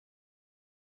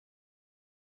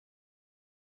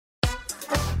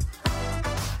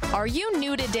Are you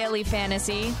new to daily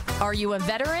fantasy? Are you a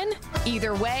veteran?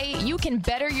 Either way, you can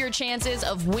better your chances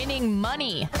of winning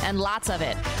money, and lots of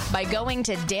it, by going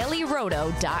to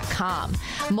dailyroto.com.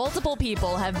 Multiple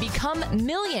people have become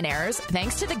millionaires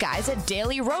thanks to the guys at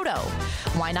Daily Roto.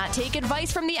 Why not take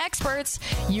advice from the experts?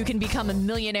 You can become a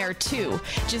millionaire too.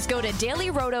 Just go to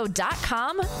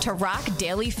dailyroto.com to rock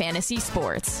daily fantasy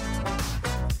sports.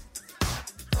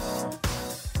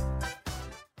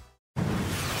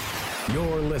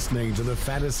 You're listening to the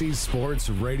Fantasy Sports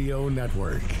Radio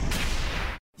Network.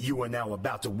 You are now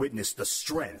about to witness the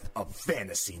strength of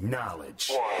fantasy knowledge.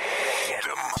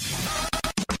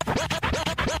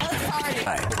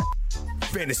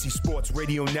 Fantasy Sports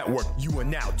Radio Network, you are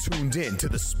now tuned in to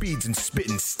the Speeds and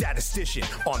Spittin' Statistician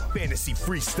on Fantasy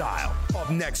Freestyle. Up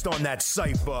next on that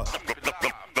cipher,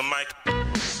 the mic.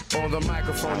 On the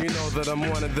microphone, you know that I'm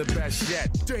one of the best yet.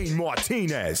 Dane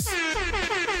Martinez.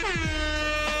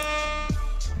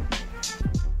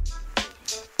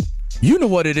 You know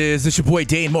what it is. It's your boy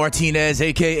Dane Martinez,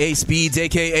 a.k.a. Speeds,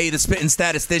 a.k.a. the Spittin'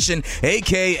 Statistician,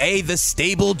 a.k.a. the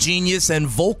Stable Genius and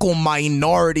Vocal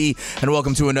Minority. And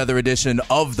welcome to another edition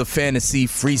of the Fantasy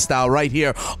Freestyle right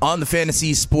here on the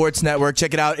Fantasy Sports Network.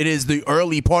 Check it out. It is the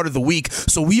early part of the week.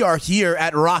 So we are here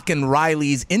at Rockin'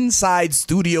 Riley's inside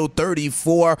Studio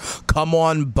 34. Come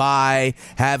on by,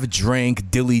 have a drink,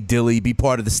 dilly, be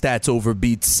part of the Stats Over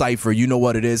Beats Cypher. You know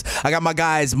what it is. I got my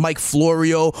guys Mike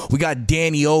Florio. We got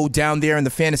Danny O down there in the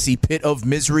fantasy pit of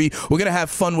misery. We're going to have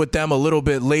fun with them a little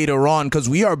bit later on because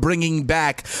we are bringing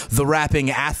back the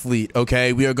rapping athlete,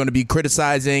 okay? We are going to be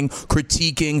criticizing,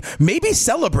 critiquing, maybe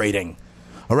celebrating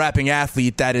a rapping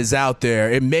athlete that is out there.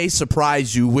 It may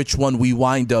surprise you which one we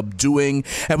wind up doing.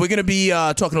 And we're going to be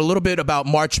talking a little bit about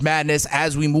March Madness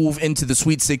as we move into the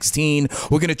Sweet 16.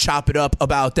 We're going to chop it up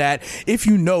about that. If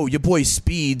you know your boy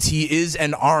Speeds, he is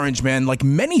an orange man, like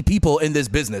many people in this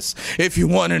business, if you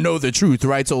want to know the truth,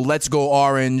 right? So let's go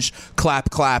orange,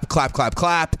 clap, clap, clap, clap,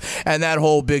 clap, and that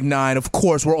whole big nine. Of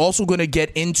course, we're also going to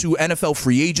get into NFL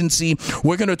free agency.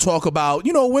 We're going to talk about,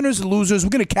 winners and losers.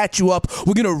 We're going to catch you up.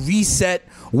 We're going to reset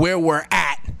where we're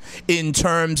at in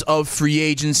terms of free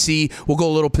agency. We'll go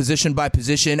a little position by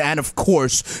position. And of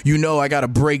course, I got to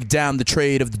break down the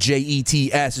trade of the Jets.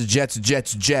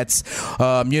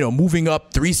 Moving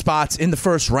up 3 spots in the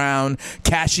first round,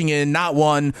 cashing in not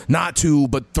 1, not 2,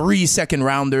 but 3 second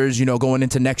rounders, going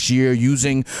into next year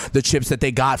using the chips that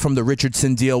they got from the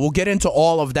Richardson deal. We'll get into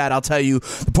all of that. I'll tell you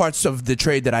the parts of the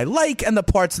trade that I like and the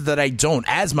parts that I don't.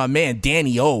 As my man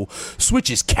Danny O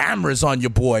switches cameras on your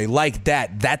boy like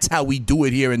that. That's how we do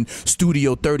it here in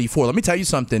Studio 34. Let me tell you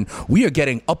something. We are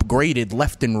getting upgraded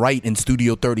left and right in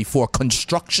Studio 34.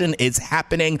 Construction is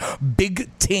happening.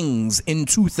 Big things in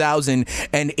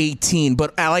 2018.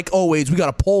 But like always, we got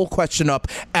a poll question up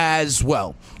as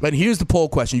well. And here's the poll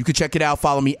question. You can check it out.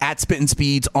 Follow me at Spittin'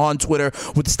 Speeds on Twitter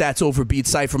with the Stats Over Beat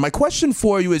Cypher. My question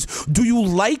for you is, do you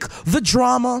like the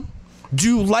drama? Do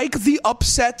you like the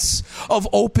upsets of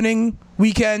opening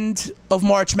weekend of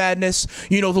March Madness?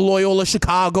 The Loyola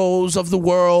Chicagos of the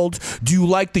world. Do you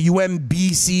like the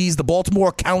UMBCs, the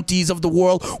Baltimore counties of the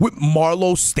world with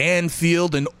Marlo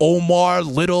Stanfield and Omar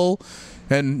Little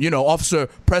and, Officer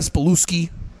Prespaluski?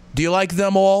 Do you like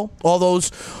them all? All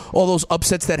those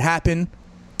upsets that happen,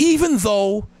 even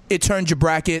though it turned your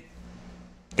bracket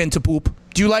into poop.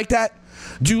 Do you like that?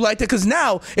 Do you like that? Because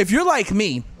now, if you're like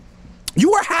me,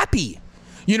 you were happy,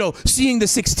 seeing the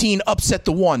 16 upset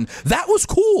the 1. That was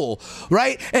cool,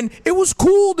 right? And it was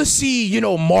cool to see,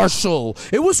 Marshall.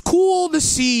 It was cool to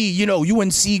see,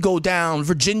 UNC go down,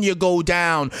 Virginia go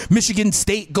down, Michigan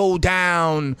State go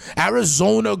down,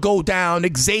 Arizona go down,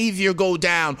 Xavier go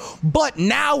down. But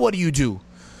now what do?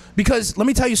 Because let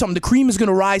me tell you something, the cream is going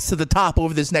to rise to the top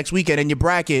over this next weekend and your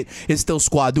bracket is still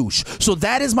squadouche. So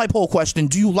that is my poll question.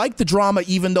 Do you like the drama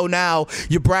even though now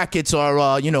your brackets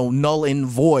are, null and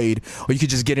void? Or you could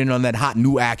just get in on that hot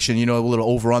new action, a little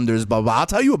over-unders, blah, blah. I'll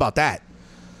tell you about that.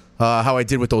 How I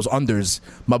did with those unders.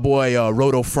 My boy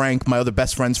Roto Frank, my other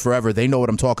best friends forever, they know what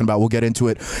I'm talking about. We'll get into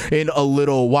it in a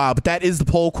little while. But that is the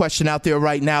poll question out there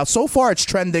right now. So far, it's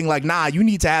trending like, you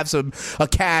need to have a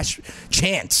cash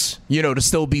chance, to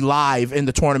still be live in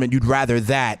the tournament. You'd rather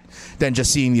that than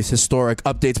just seeing these historic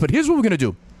updates. But here's what we're going to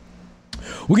do.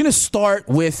 We're going to start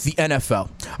with the NFL.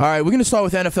 All right, we're going to start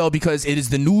with NFL because it is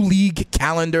the new league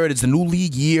calendar. It is the new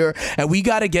league year. And we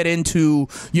got to get into,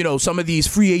 some of these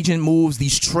free agent moves,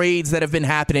 these trades that have been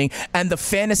happening, and the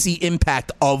fantasy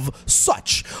impact of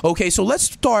such. Okay, so let's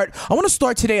start. I want to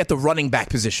start today at the running back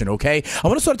position, okay? I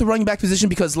want to start at the running back position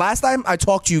because last time I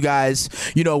talked to you guys,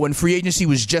 when free agency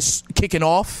was just kicking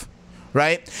off,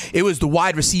 right? It was the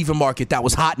wide receiver market that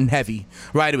was hot and heavy,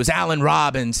 right? It was Allen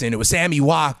Robinson, it was Sammy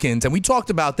Watkins, and we talked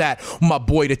about that with my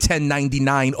boy, the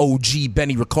 1099 OG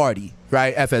Benny Riccardi,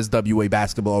 right? FSWA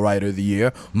Basketball Writer of the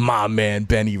Year. My man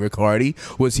Benny Riccardi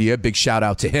was here. Big shout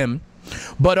out to him.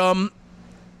 But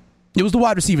it was the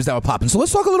wide receivers that were popping. So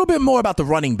let's talk a little bit more about the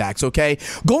running backs, okay?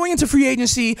 Going into free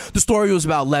agency, the story was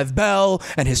about Lev Bell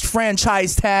and his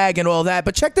franchise tag and all that.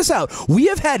 But check this out. We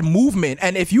have had movement.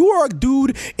 And if you are a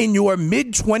dude in your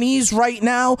mid-20s right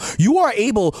now, you are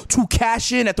able to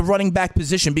cash in at the running back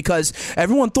position because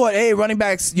everyone thought, hey, running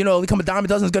backs, they come a dime a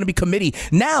dozen, is going to be committee.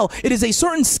 Now, it is a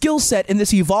certain skill set in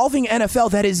this evolving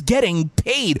NFL that is getting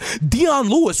paid. Dion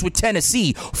Lewis with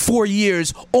Tennessee, 4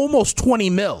 years, almost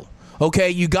 $20 million.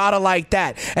 Okay, you gotta like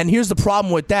that. And here's the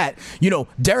problem with that.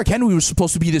 Derrick Henry was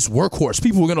supposed to be this workhorse.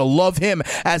 People were gonna love him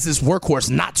as this workhorse.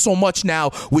 Not so much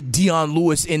now with Dion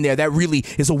Lewis in there. That really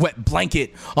is a wet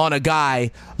blanket on a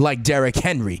guy like Derrick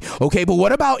Henry. Okay, but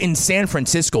what about in San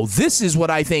Francisco? This is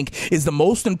what I think is the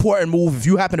most important move if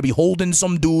you happen to be holding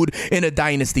some dude in a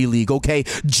dynasty league, okay?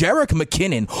 Jerick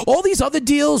McKinnon. All these other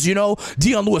deals,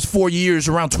 Dion Lewis, 4 years,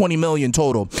 around $20 million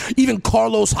total. Even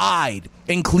Carlos Hyde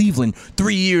in Cleveland,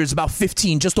 3 years, about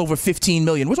 15, just over $15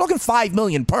 million. We're talking $5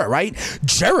 million per, right?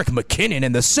 Jerick McKinnon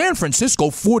and the San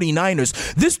Francisco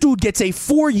 49ers. This dude gets a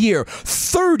 4-year,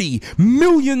 $30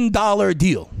 million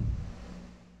deal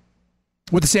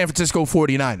with the San Francisco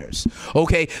 49ers.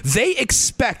 Okay, they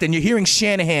expect, and you're hearing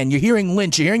Shanahan, you're hearing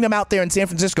Lynch, you're hearing them out there in San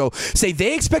Francisco say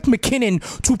they expect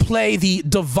McKinnon to play the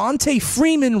Devontae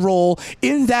Freeman role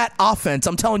in that offense.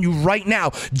 I'm telling you right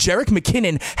now, Jerick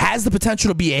McKinnon has the potential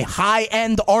to be a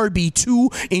high-end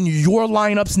RB2 in your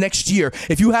lineups next year.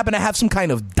 If you happen to have some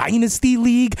kind of dynasty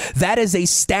league, that is a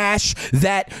stash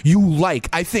that you like.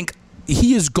 I think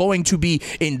he is going to be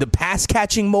in the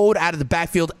pass-catching mode out of the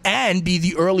backfield and be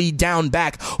the early down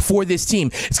back for this team.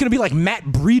 It's going to be like Matt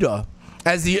Breida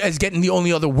as getting the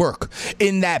only other work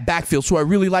in that backfield. So I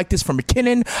really like this for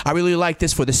McKinnon. I really like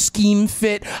this for the scheme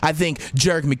fit. I think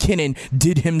Jerick McKinnon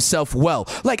did himself well.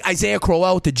 Like Isaiah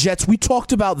Crowell with the Jets, we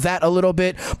talked about that a little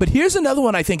bit. But here's another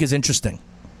one I think is interesting.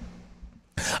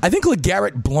 I think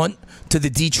LeGarrette Blount to the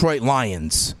Detroit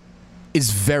Lions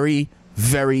is very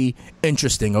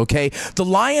interesting, okay? The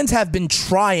Lions have been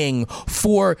trying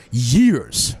for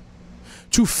years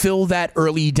to fill that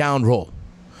early down role,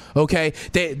 okay?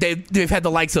 They've had the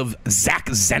likes of Zach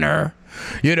Zenner,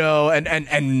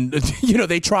 and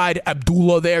they tried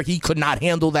Abdullah there. He could not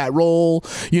handle that role.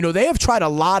 They have tried a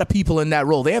lot of people in that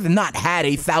role. They have not had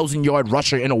a 1,000-yard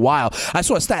rusher in a while. I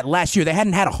saw a stat last year. They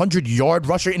hadn't had a 100-yard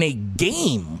rusher in a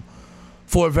game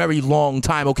for a very long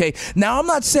time, okay? Now, I'm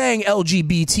not saying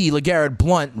LGBT LeGarrette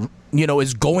Blount,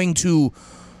 is going to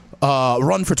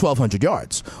run for 1,200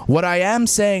 yards. What I am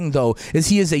saying, though, is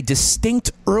he is a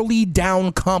distinct early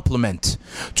down complement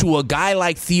to a guy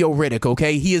like Theo Riddick,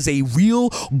 okay? He is a real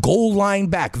goal line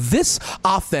back. This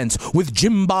offense with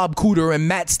Jim Bob Cooter and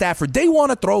Matt Stafford, they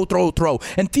want to throw.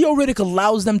 And Theo Riddick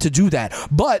allows them to do that.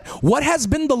 But what has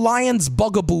been the Lions'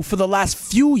 bugaboo for the last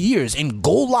few years in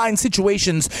goal line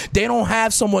situations, they don't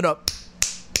have someone to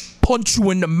punch you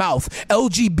in the mouth.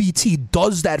 LGBT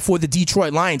does that for the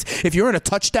Detroit Lions. If you're in a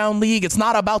touchdown league, it's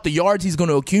not about the yards he's going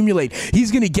to accumulate.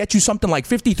 He's going to get you something like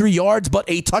 53 yards, but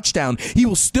a touchdown. He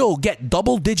will still get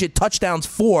double-digit touchdowns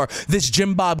for this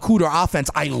Jim Bob Cooter offense.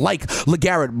 I like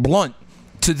LeGarrette Blount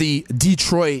to the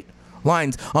Detroit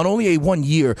Lions on only a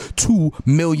 1-year, $2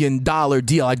 million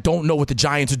deal. I don't know what the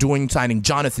Giants are doing, signing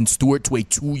Jonathan Stewart to a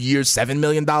 2-year, $7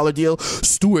 million deal.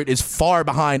 Stewart is far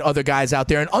behind other guys out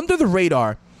there. And under the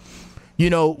radar,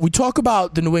 we talk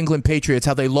about the New England Patriots,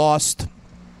 how they lost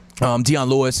Dion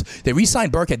Lewis. They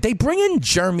re-signed Burkhead. They bring in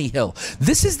Jeremy Hill.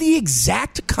 This is the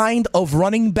exact kind of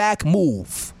running back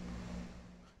move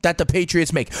that the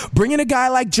Patriots make. Bring in a guy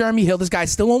like Jeremy Hill. This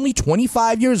guy's still only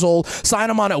 25 years old. Sign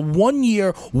him on a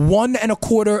 1-year,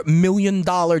 $1.25 million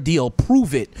deal.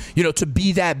 Prove it, to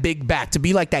be that big back, to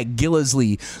be like that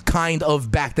Gillislee kind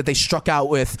of back that they struck out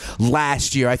with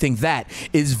last year. I think that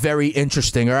is very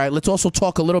interesting. All right, let's also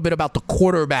talk a little bit about the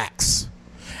quarterbacks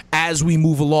as we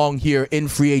move along here in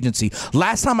free agency.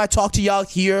 Last time I talked to y'all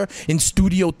here in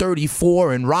Studio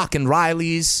 34 and Rock and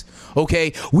Riley's,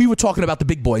 okay, we were talking about the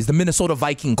big boys, the Minnesota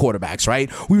Viking quarterbacks, right?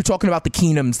 We were talking about the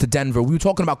Keenums to Denver. We were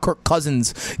talking about Kirk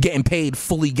Cousins getting paid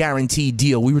fully guaranteed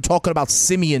deal. We were talking about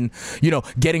Simeon,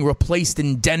 getting replaced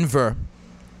in Denver.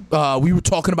 We were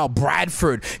talking about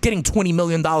Bradford getting $20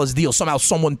 million deal. Somehow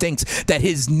someone thinks that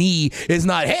his knee is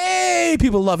not, hey,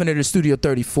 people loving it in Studio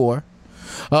 34.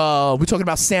 We're talking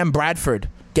about Sam Bradford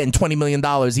getting $20 million,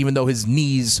 even though his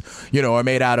knees, are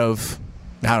made out of,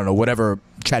 I don't know, whatever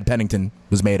Chad Pennington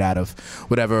was made out of,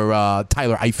 whatever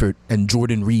Tyler Eifert and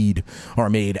Jordan Reed are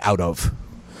made out of.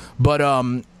 But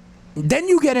then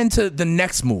you get into the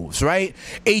next moves, right?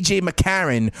 A.J.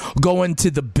 McCarron going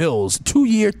to the Bills.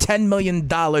 2-year, $10 million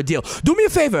deal. Do me a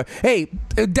favor. Hey,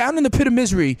 down in the pit of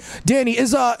misery, Danny,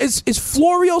 is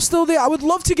Florio still there? I would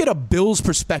love to get a Bills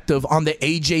perspective on the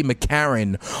A.J.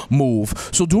 McCarron move.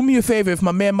 So do me a favor if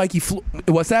my man Mikey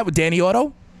what's that with Danny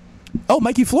Otto? Oh,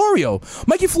 Mikey Florio.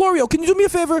 Mikey Florio, can you do me a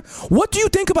favor? What do you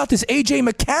think about this A.J.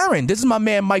 McCarron? This is my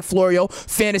man Mike Florio,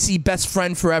 fantasy best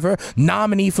friend forever,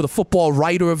 nominee for the Football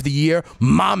Writer of the Year,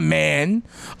 my man.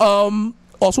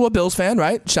 Also a Bills fan,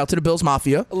 right? Shout to the Bills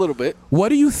Mafia. A little bit. What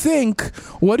do you think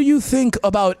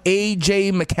about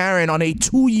A.J. McCarron on a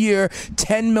 2-year,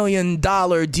 $10 million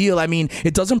deal? I mean,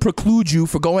 it doesn't preclude you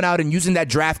for going out and using that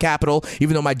draft capital,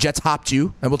 even though my Jets hopped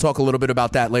you, and we'll talk a little bit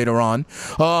about that later on.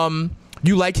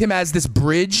 You like him as this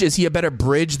bridge? Is he a better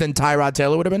bridge than Tyrod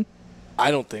Taylor would have been? I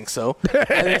don't think so.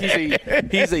 I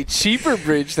think he's a cheaper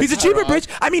bridge than He's a cheaper bridge?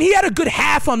 I mean, he had a good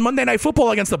half on Monday Night Football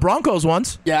against the Broncos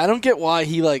once. Yeah, I don't get why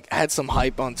he had some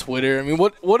hype on Twitter. I mean,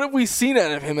 what have we seen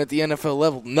out of him at the NFL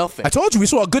level? Nothing. I told you we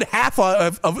saw a good half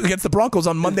of against the Broncos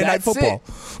on Monday Night Football.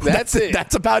 That's it.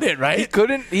 That's about it, right?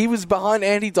 He was behind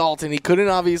Andy Dalton. He couldn't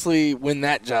obviously win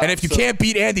that job. And if you can't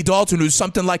beat Andy Dalton, who's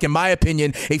something like, in my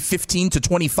opinion, a 15 to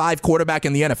 25 quarterback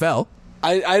in the NFL.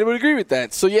 I would agree with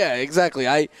that. So, yeah, exactly.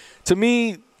 To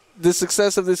me, the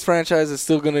success of this franchise is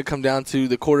still going to come down to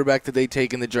the quarterback that they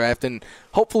take in the draft, and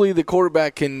hopefully the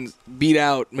quarterback can beat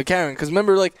out McCarron. Because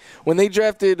remember, when they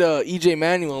drafted E.J.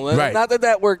 Manuel, right. Not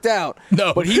that worked out.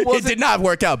 No, but it did not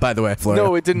work out, by the way, Florida.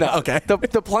 No, it did not. Okay.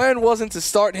 The plan wasn't to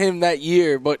start him that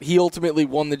year, but he ultimately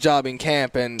won the job in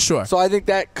camp. And sure. So I think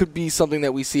that could be something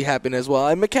that we see happen as well.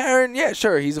 And McCarron, yeah,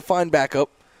 sure, he's a fine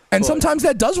backup. And sometimes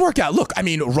that does work out. Look, I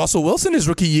mean, Russell Wilson, his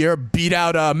rookie year, beat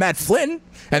out Matt Flynn,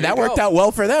 and that worked out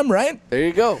well for them, right? There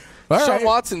you go. All Sean right.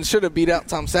 Watson should have beat out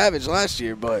Tom Savage last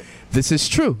year, but... This is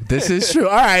true. All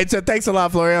right, so thanks a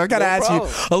lot, Florio. I got to ask you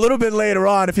a little bit later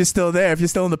on, if you're still there, if you're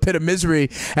still in the pit of misery,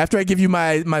 after I give you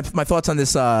my thoughts on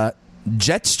this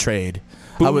Jets trade.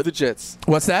 Boo the Jets.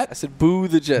 What's that? I said boo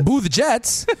the Jets. Boo the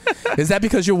Jets? Is that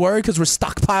because you're worried because we're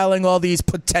stockpiling all these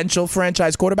potential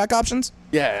franchise quarterback options?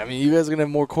 Yeah, I mean, you guys are going to have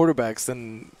more quarterbacks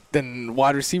than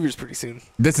wide receivers pretty soon.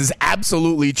 This is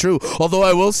absolutely true. Although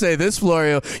I will say this,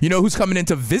 Florio, you know who's coming in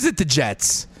to visit the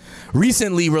Jets?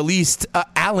 Recently released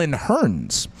Allen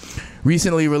Hurns. From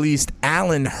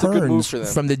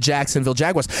the Jacksonville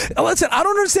Jaguars. Listen, I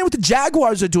don't understand what the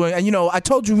Jaguars are doing. And, I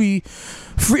told you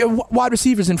wide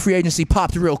receivers in free agency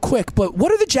popped real quick. But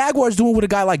what are the Jaguars doing with a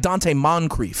guy like Dante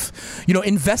Moncrief?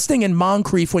 Investing in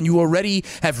Moncrief when you already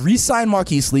have re-signed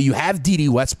Marquise Lee, you have D.D.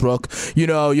 Westbrook, you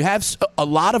have a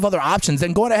lot of other options.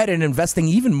 Then going ahead and investing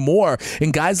even more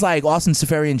in guys like Austin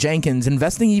Seferian-Jenkins,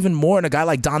 investing even more in a guy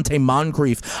like Dante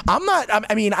Moncrief.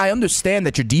 I understand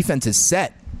that your defense is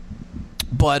set.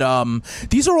 But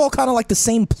these are all kind of like the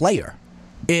same player,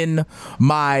 in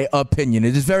my opinion.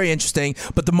 It is very interesting.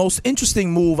 But the most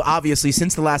interesting move, obviously,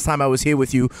 since the last time I was here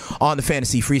with you on the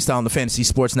Fantasy Freestyle on the Fantasy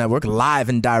Sports Network, live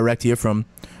and direct here from,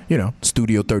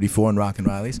 Studio 34 in Rock and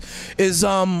Riley's, is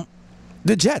the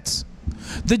Jets.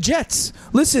 The Jets.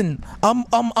 Listen, I'm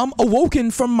awoken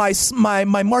from my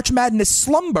March Madness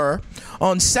slumber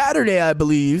on Saturday, I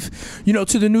believe,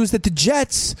 to the news that the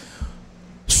Jets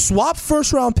swap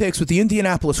first-round picks with the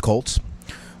Indianapolis Colts,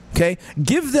 okay?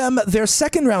 Give them their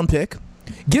second-round pick.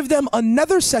 Give them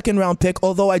another second-round pick,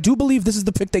 although I do believe this is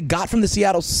the pick they got from the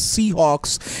Seattle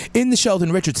Seahawks in the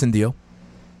Sheldon Richardson deal.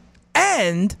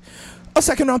 And a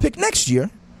second-round pick next year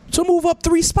to move up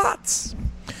 3 spots.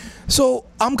 So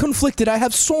I'm conflicted. I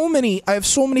have so many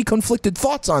conflicted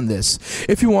thoughts on this,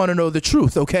 if you want to know the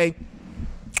truth, okay?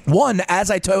 One,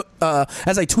 as I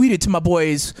tweeted to my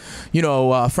boys,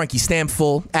 Frankie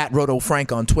Stamful at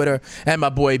RotoFrank on Twitter, and my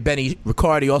boy Benny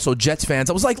Riccardi, also Jets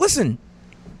fans, I was like, listen,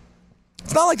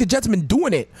 it's not like the Jets have been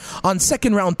doing it on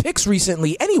second-round picks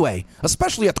recently anyway,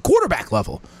 especially at the quarterback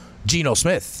level. Geno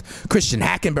Smith, Christian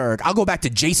Hackenberg, I'll go back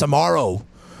to Jace Amaro,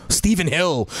 Stephen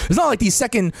Hill. It's not like these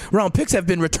second-round picks have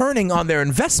been returning on their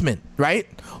investment, right?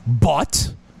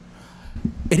 But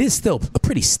it is still a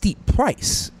pretty steep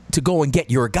price to go and get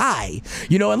your guy,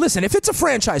 and listen, if it's a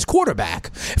franchise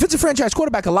quarterback,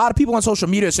 a lot of people on social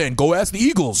media are saying, go ask the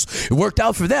Eagles. It worked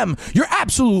out for them. You're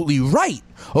absolutely right.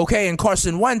 Okay, and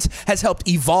Carson Wentz has helped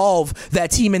evolve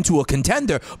that team into a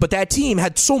contender, but that team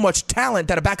had so much talent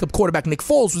that a backup quarterback, Nick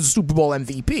Foles, was a Super Bowl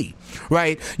MVP,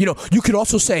 right? You could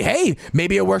also say, hey,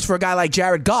 maybe it works for a guy like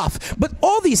Jared Goff, but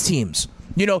all these teams,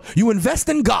 you invest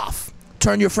in Goff,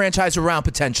 turn your franchise around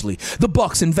potentially. The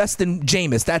Bucks invest in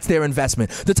Jameis. That's their investment.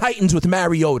 The Titans with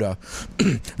Mariota.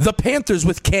 The Panthers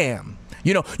with Cam.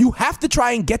 You know, you have to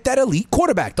try and get that elite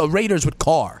quarterback. The Raiders with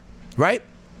Carr, right?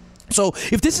 So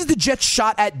if this is the Jets'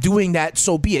 shot at doing that,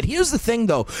 so be it. Here's the thing,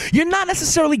 though. You're not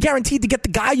necessarily guaranteed to get the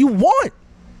guy you want.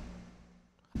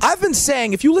 I've been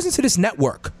saying, if you listen to this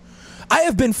network, I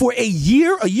have been for a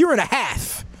year and a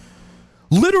half,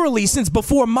 literally since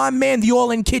before my man, the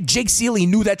all-in kid, Jake Seeley,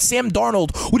 knew that Sam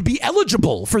Darnold would be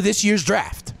eligible for this year's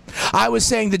draft. I was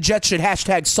saying the Jets should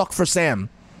hashtag suck for Sam,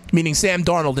 meaning Sam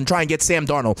Darnold, and try and get Sam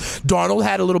Darnold. Darnold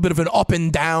had a little bit of an up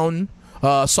and down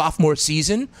sophomore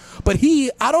season, but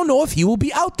I don't know if he will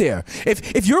be out there.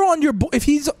 If you're on if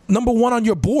he's number one on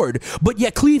your board, but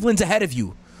yet Cleveland's ahead of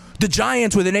you, the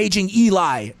Giants with an aging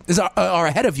Eli are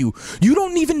ahead of you, you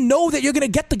don't even know that you're going to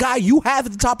get the guy you have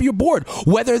at the top of your board,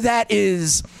 whether that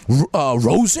is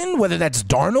Rosen, whether that's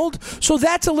Darnold. So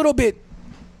that's a little bit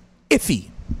iffy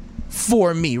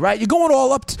for me, right? You're going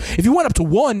all up. If you went up to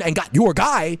 1 and got your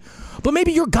guy, but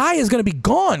maybe your guy is going to be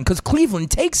gone because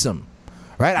Cleveland takes him,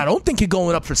 right? I don't think you're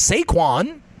going up for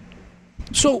Saquon.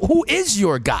 So who is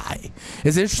your guy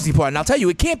is the interesting part. And I'll tell you,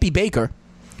 it can't be Baker.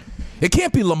 It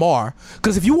can't be Lamar,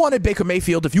 because if you wanted Baker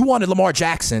Mayfield, if you wanted Lamar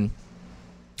Jackson,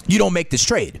 you don't make this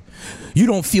trade. You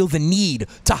don't feel the need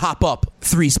to hop up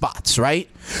 3 spots, right?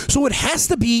 So it has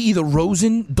to be either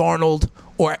Rosen, Darnold,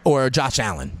 or Josh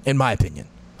Allen, in my opinion,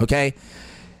 okay?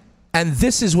 And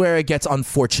this is where it gets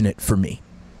unfortunate for me,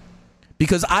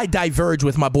 because I diverge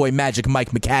with my boy Magic Mike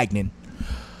McCagnon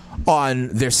on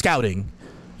their scouting.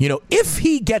 You know, if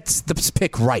he gets the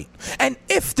pick right, and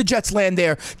if the Jets land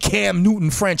their Cam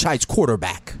Newton franchise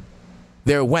quarterback,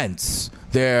 their Wentz,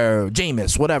 their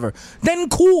Jameis, whatever, then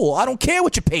cool. I don't care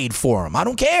what you paid for him. I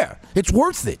don't care. It's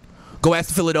worth it. Go ask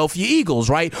the Philadelphia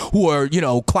Eagles, right, who are, you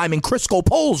know, climbing Crisco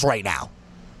poles right now.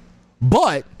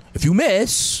 But if you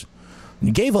miss,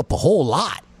 you gave up a whole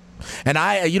lot. And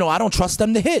I don't trust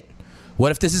them to hit.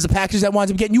 What if this is a package that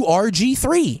winds up getting you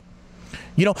RG3?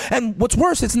 You know, and what's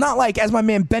worse, it's not like, as my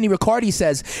man Benny Riccardi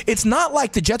says, it's not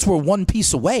like the Jets were one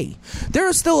piece away.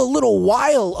 They're still a little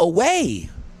while away,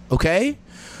 okay?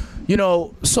 You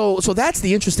know, so that's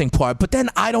the interesting part. But then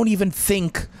I don't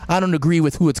agree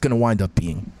with who it's going to wind up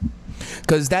being.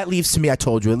 Because that leaves, to me, I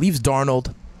told you, it leaves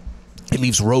Darnold, it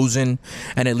leaves Rosen,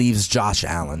 and it leaves Josh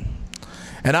Allen.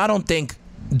 And I don't think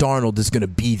Darnold is going to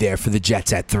be there for the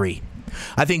Jets at 3.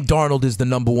 I think Darnold is the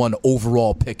number 1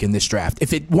 overall pick in this draft.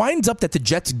 If it winds up that the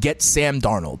Jets get Sam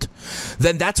Darnold,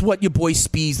 then that's what your boy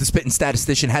Spees, the spitting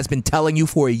statistician, has been telling you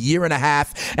for a year and a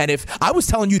half. And if I was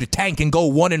telling you to tank and go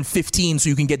 1-15 so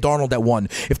you can get Darnold at 1,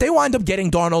 if they wind up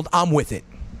getting Darnold, I'm with it.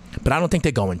 But I don't think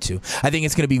they're going to. I think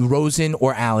it's going to be Rosen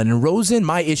or Allen. And Rosen,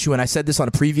 my issue, and I said this on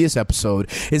a previous episode,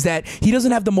 is that he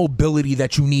doesn't have the mobility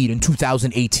that you need in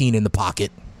 2018 in the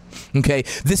pocket. Okay,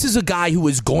 this is a guy who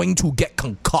is going to get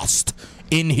concussed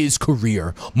in his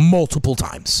career multiple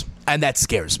times, and that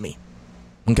scares me.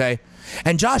 Okay,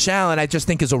 and Josh Allen, I just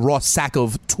think, is a raw sack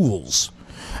of tools,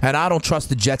 and I don't trust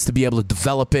the Jets to be able to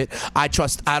develop it. I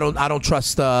don't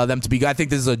trust them to be. I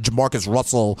think this is a Jamarcus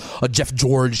Russell, a Jeff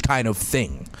George kind of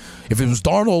thing. If it was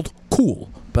Darnold,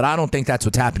 cool. But I don't think that's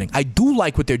what's happening. I do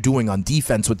like what they're doing on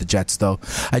defense with the Jets, though.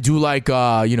 I do like,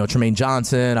 Tremaine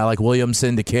Johnson. I like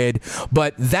Williamson, the kid.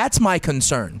 But that's my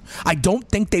concern. I don't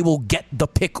think they will get the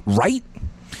pick right.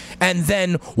 And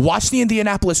then watch the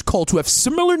Indianapolis Colts, who have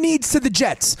similar needs to the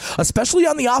Jets, especially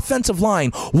on the offensive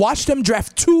line. Watch them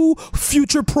draft 2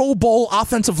 future Pro Bowl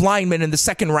offensive linemen in the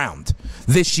 2nd round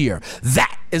this year.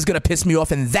 That is going to piss me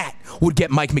off, and that would get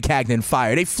Mike McCagnon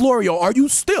fired. Hey, Florio, are you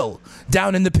still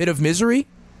down in the pit of misery?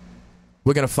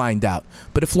 We're going to find out.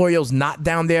 But if Florio's not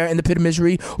down there in the pit of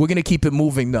misery, we're going to keep it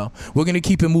moving, though. We're going to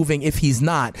keep it moving if he's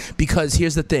not, because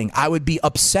here's the thing. I would be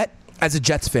upset as a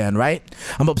Jets fan, right?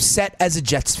 I'm upset as a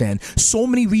Jets fan. So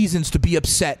many reasons to be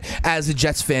upset as a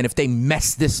Jets fan if they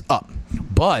mess this up.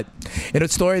 But in a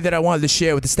story that I wanted to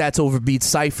share with the Stats Over Beats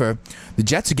Cypher, the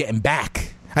Jets are getting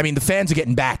back. I mean, the fans are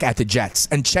getting back at the Jets.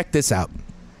 And check this out.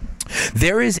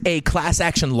 There is a class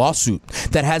action lawsuit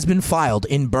that has been filed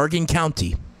in Bergen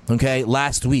County, okay,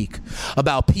 last week,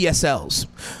 about PSLs.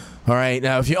 All right,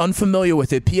 now if you're unfamiliar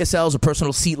with it, PSLs are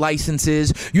personal seat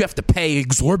licenses. You have to pay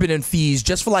exorbitant fees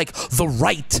just for like the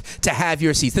right to have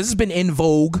your seats. This has been in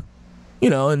vogue,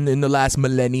 in the last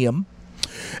millennium.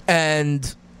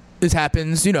 And this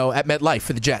happens, at MetLife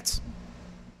for the Jets.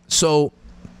 So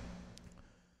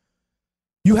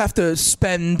you have to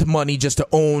spend money just to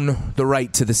own the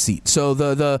right to the seat. So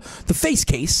the face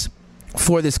case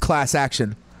for this class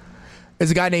action is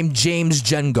a guy named James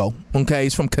Gengo. Okay,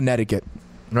 he's from Connecticut.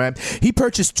 Right, he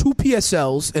purchased 2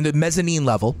 PSLs in the mezzanine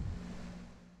level.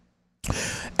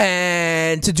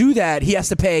 And to do that, he has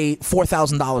to pay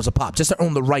 $4,000 a pop just to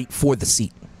own the right for the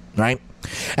seat, right?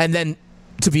 And then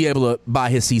to be able to buy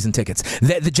his season tickets.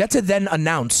 The Jets had then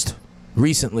announced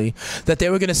recently that they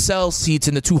were going to sell seats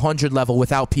in the 200 level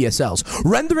without PSLs,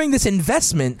 rendering this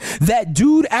investment that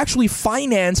dude actually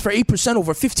financed for 8%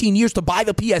 over 15 years to buy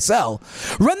the PSL,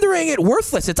 rendering it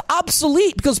worthless. It's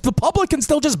obsolete because the public can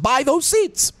still just buy those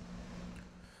seats.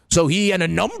 So he and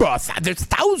there's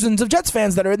thousands of Jets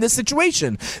fans that are in this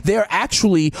situation. They're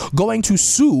actually going to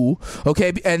sue,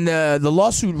 okay? And the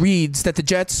lawsuit reads that the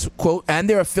Jets, quote, and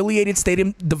their affiliated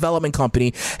stadium development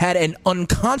company had an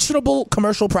unconscionable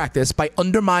commercial practice by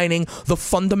undermining the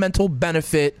fundamental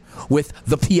benefit with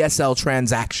the PSL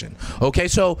transaction. Okay,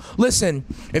 so listen,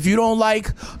 if you don't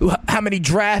like how many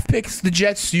draft picks the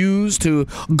Jets use to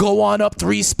go on up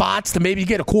 3 spots to maybe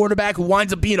get a quarterback who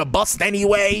winds up being a bust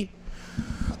anyway,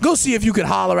 go see if you could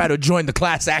holler at or join the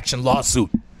class action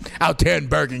lawsuit out there in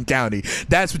Bergen County.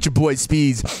 That's what your boy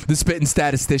Speeds, the spitting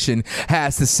statistician,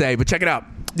 has to say. But check it out.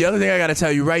 The other thing I got to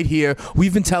tell you right here,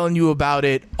 we've been telling you about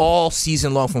it all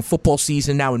season long, from football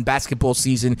season, now in basketball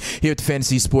season, here at the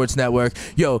Fantasy Sports Network.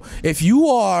 Yo, if you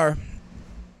are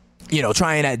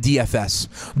trying at DFS,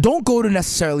 don't go to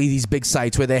necessarily these big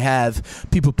sites where they have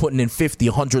people putting in 50,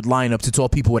 100 lineups. It's all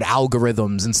people with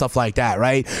algorithms and stuff like that,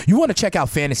 right? You want to check out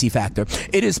Fantasy Factor.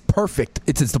 It is perfect.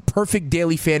 It's the perfect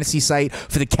daily fantasy site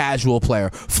for the casual player.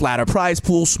 Flatter prize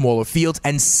pool, smaller fields,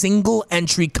 and single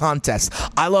entry contests.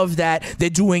 I love that. They're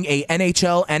doing a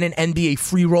NHL and an NBA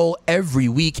free roll every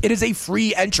week. It is a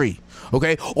free entry,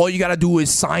 okay? All you got to do is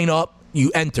sign up. You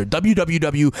enter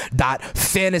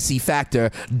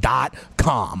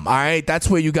www.fantasyfactor.com. All right, that's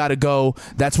where you got to go.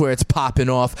 That's where it's popping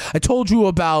off. I told you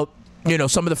about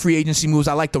some of the free agency moves.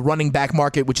 I like the running back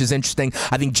market, which is interesting.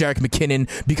 I think Jerick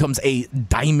McKinnon becomes a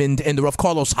diamond in the rough.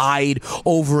 Carlos Hyde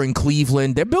over in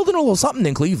Cleveland. They're building a little something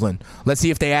in Cleveland. Let's see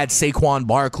if they add Saquon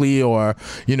Barkley or,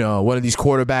 one of these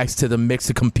quarterbacks to the mix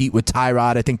to compete with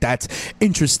Tyrod. I think that's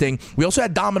interesting. We also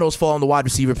had dominoes fall on the wide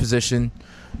receiver position.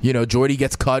 Jordy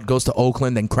gets cut, goes to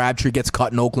Oakland, then Crabtree gets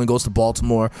cut in Oakland, goes to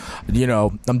Baltimore.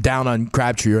 I'm down on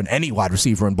Crabtree or on any wide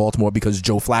receiver in Baltimore because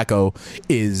Joe Flacco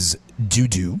is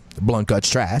doo-doo, blunt guts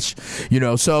trash.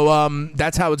 So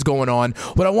that's how it's going on.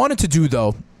 What I wanted to do,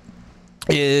 though,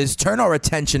 is turn our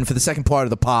attention for the second part of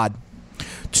the pod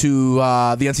to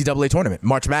the NCAA tournament,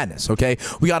 March Madness, okay?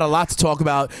 We got a lot to talk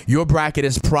about. Your bracket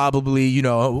is probably,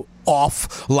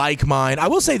 off like mine. I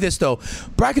will say this, though.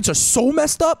 Brackets are so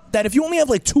messed up that if you only have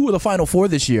like 2 of the Final Four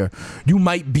this year, you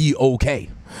might be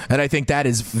okay. And I think that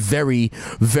is very,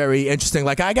 very interesting.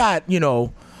 Like, I got,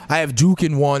 I have Duke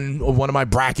in one of my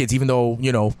brackets, even though,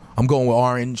 I'm going with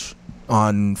Orange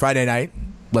on Friday night.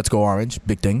 Let's go Orange.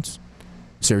 Big things.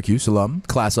 Syracuse alum,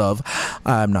 class of.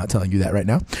 I'm not telling you that right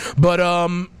now. But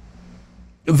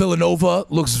Villanova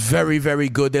looks very, very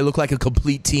good. They look like a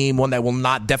complete team, one that will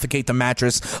not defecate the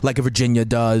mattress like a Virginia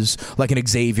does, like an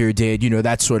Xavier did,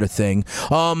 that sort of thing.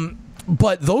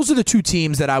 But those are the 2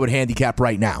 teams that I would handicap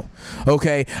right now.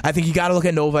 Okay, I think you got to look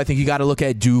at Nova. I think you got to look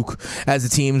at Duke as the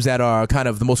teams that are kind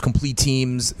of the most complete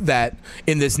teams that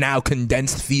in this now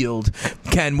condensed field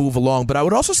can move along. But I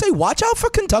would also say watch out for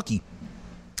Kentucky.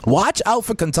 Watch out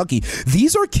for Kentucky.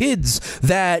 These are kids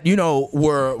that,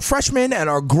 were freshmen and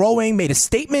are growing, made a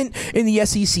statement in the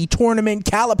SEC tournament.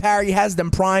 Calipari has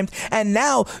them primed, and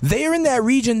now they're in that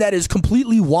region that is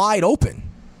completely wide open.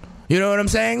 You know what I'm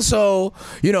saying? So,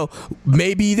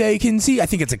 maybe they can see. I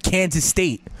think it's a Kansas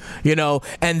State,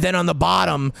 and then on the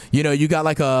bottom, you got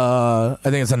like I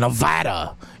think it's a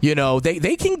Nevada.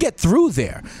 They can get through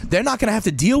there. They're not going to have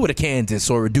to deal with a Kansas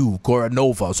or a Duke or a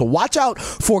Nova. So watch out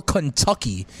for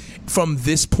Kentucky from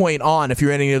this point on. If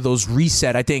you're in any of those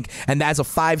reset, I think, and as a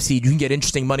 5 seed, you can get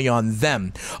interesting money on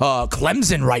them.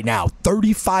 Clemson right now,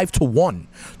 35-1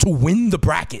 to win the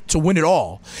bracket, to win it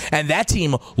all. And that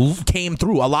team came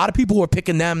through. A lot of people were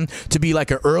picking them to be like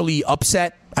an early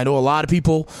upset. I know a lot of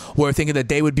people were thinking that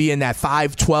they would be in that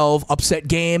 5-12 upset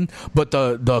game, but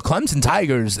the Clemson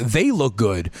Tigers, they look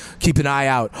good. Keep an eye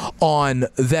out on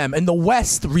them. In the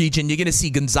West region, you're going to see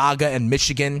Gonzaga and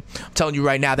Michigan. I'm telling you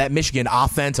right now, that Michigan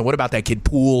offense, and what about that kid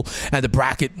Poole and the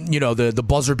bracket, the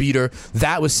buzzer beater,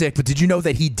 that was sick. But did you know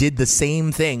that he did the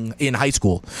same thing in high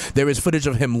school? There is footage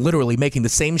of him literally making the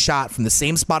same shot from the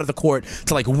same spot of the court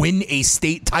to like win a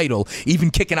state title,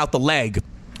 even kicking out the leg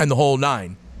and the whole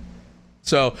 9.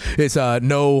 So it's it's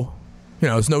no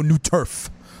new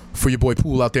turf for your boy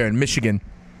Poole out there in Michigan.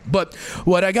 But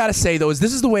what I gotta say though is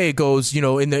this is the way it goes.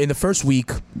 In the first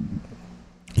week,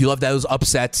 you'll have those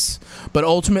upsets, but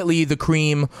ultimately the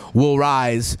cream will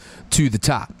rise to the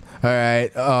top. All right,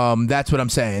 that's what I'm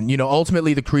saying. You know,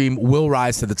 ultimately the cream will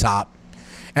rise to the top.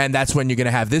 And that's when you're going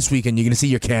to have this weekend. You're going to see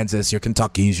your Kansas, your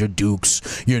Kentuckys, your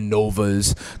Dukes, your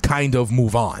Novas kind of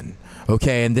move on.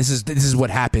 Okay, and this is what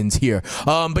happens here.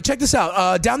 But check this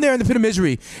out. Down there in the pit of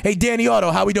misery, hey, Danny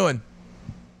Otto, how we doing?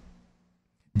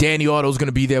 Danny Otto's going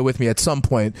to be there with me at some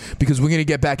point because we're going to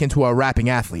get back into our rapping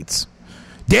athletes.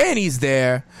 Danny's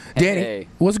there. Danny, hey.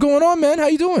 What's going on, man? How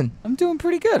you doing? I'm doing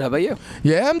pretty good. How about you?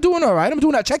 Yeah, I'm doing all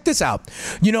right. Check this out.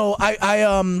 You know,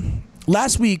 I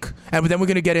last week, and then we're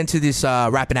going to get into this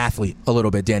rapping athlete a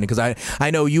little bit, Danny, because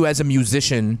I know you as a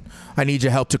musician, I need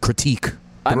your help to critique.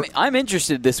 I'm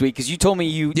interested this week because you told me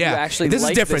you actually this is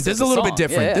different. This is a little bit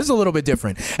different. Yeah. This is a little bit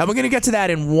different, and we're going to get to that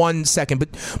in 1 second.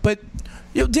 But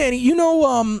you know, Danny, you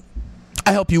know,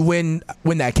 I help you win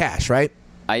that cash, right?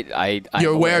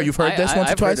 You're aware? You've heard this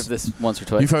once or twice? I've heard of this once or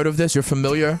twice. You've heard of this? You're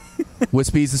familiar with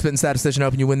Speeds, the Spitting Statistician,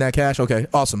 helping you win that cash? Okay,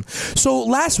 awesome. So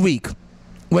last week,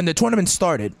 when the tournament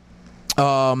started, you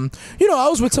know, I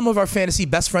was with some of our fantasy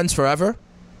best friends forever,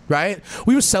 right?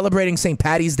 We were celebrating St.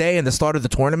 Paddy's Day and the start of the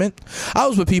tournament. I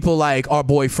was with people like our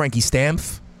boy Frankie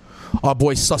Stampf, our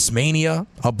boy Sussmania,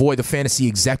 our boy the fantasy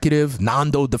executive,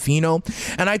 Nando Defino.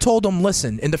 And I told them,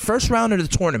 listen, in the first round of the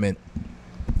tournament,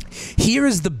 here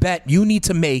is the bet you need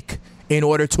to make in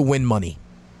order to win money.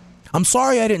 I'm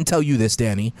sorry I didn't tell you this,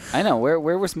 Danny. I know. Where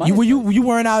was my you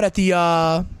weren't out at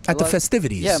the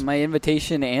festivities. Yeah, my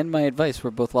invitation and my advice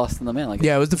were both lost in the mail.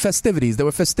 Yeah, it was the festivities. There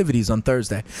were festivities on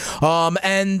Thursday.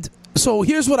 And so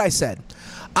here's what I said.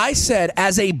 I said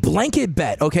as a blanket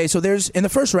bet, okay, so in the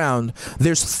first round,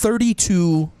 there's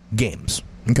 32 games,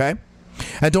 okay?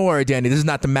 And don't worry, Danny, this is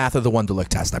not the math of the Wonderlic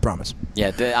test, I promise.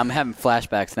 Yeah, I'm having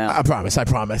flashbacks now. I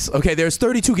promise. Okay, there's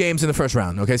 32 games in the first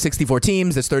round, okay? 64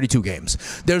 teams, there's 32 games.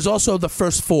 There's also the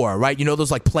first 4, right? You know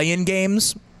those like play-in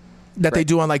games that they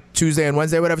do on like Tuesday and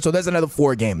Wednesday or whatever? So there's another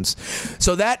 4 games.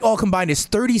 So that all combined is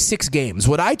 36 games.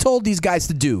 What I told these guys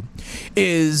to do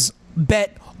is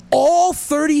bet all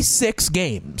 36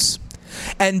 games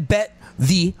and bet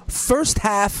the first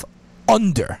half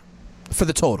under for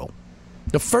the total.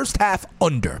 The first half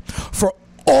under for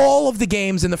all of the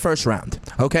games in the first round,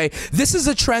 okay? This is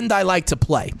a trend I like to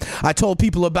play. I told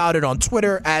people about it on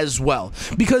Twitter as well.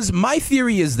 Because my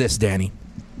theory is this, Danny.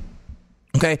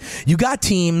 Okay? You got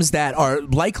teams that are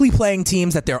likely playing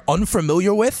teams that they're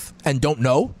unfamiliar with and don't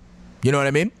know. You know what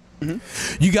I mean?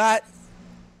 Mm-hmm. You got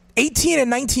 18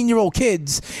 and 19-year-old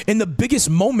kids in the biggest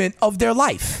moment of their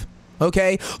life.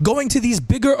 Okay, going to these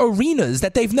bigger arenas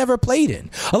that they've never played in.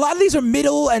 A lot of these are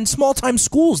middle and small-time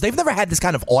schools. They've never had this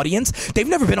kind of audience. They've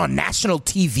never been on national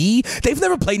TV. They've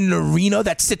never played in an arena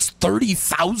that sits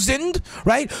 30,000,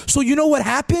 right? So you know what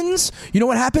happens? You know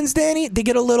what happens, Danny? They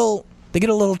get a little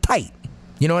tight.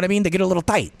 You know what I mean? They get a little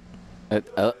tight.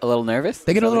 A little nervous?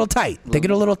 They get a little tight. They get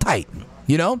a little tight,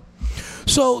 you know?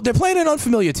 So they're playing an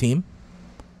unfamiliar team.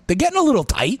 They're getting a little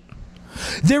tight.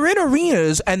 They're in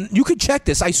arenas, and you could check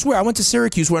this. I swear, I went to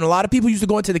Syracuse, where a lot of people used to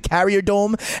go into the Carrier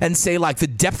Dome and say, like, the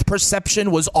depth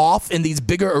perception was off in these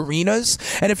bigger arenas.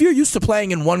 And if you're used to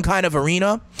playing in one kind of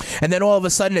arena, and then all of a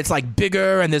sudden it's, like,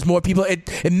 bigger and there's more people,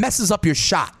 it messes up your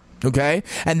shot, okay?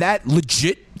 And that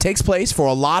legit takes place for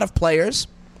a lot of players.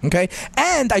 Okay,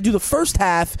 and I do the first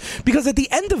half because at the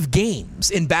end of games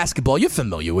in basketball, you're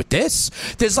familiar with this.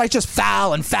 There's like just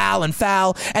foul and foul and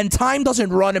foul, and time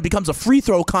doesn't run. It becomes a free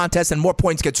throw contest, and more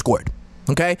points get scored.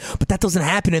 Okay, but that doesn't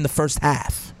happen in the first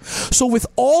half. So with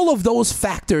all of those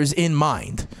factors in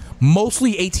mind,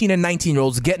 mostly 18 and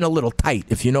 19-year-olds getting a little tight,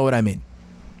 if you know what I mean.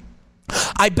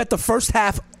 I bet the first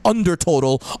half under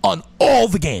total on all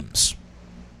the games.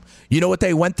 You know what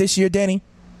they went this year, Danny?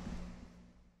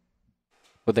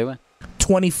 What they win?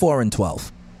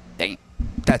 24-12. Dang.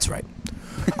 That's right.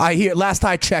 I hear, last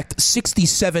I checked,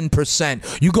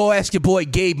 67%. You go ask your boy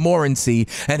Gabe Morency,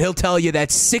 and he'll tell you that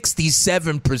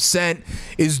 67%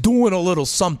 is doing a little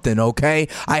something, okay?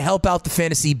 I help out the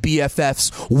fantasy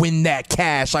BFFs win that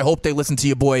cash. I hope they listen to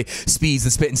your boy Speeds,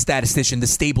 the Spitting Statistician, the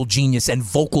stable genius and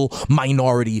vocal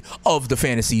minority of the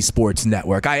Fantasy Sports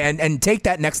Network. And take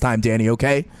that next time, Danny,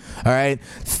 okay? All right?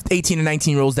 18 and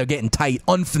 19-year-olds, they're getting tight,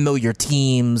 unfamiliar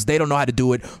teams. They don't know how to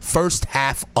do it. First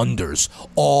half unders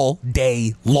all day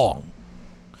long.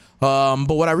 But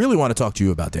what I really want to talk to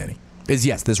you about, Danny, is,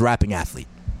 yes, this rapping athlete.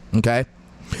 Okay?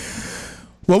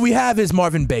 What we have is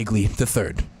Marvin Bagley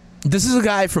III. This is a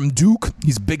guy from Duke.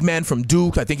 He's a big man from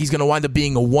Duke. I think he's going to wind up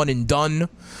being a one and done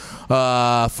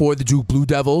for the Duke Blue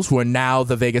Devils, who are now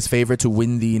the Vegas favorite to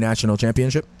win the national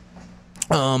championship.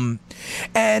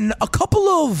 And a couple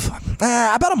of,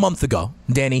 about a month ago,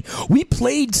 Danny, we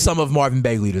played some of Marvin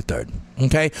Bagley III.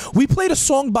 Okay, we played a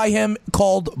song by him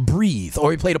called Breathe, or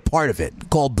we played a part of it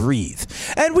called Breathe.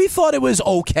 And we thought it was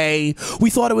okay.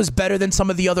 We thought it was better than some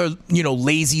of the other,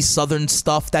 lazy Southern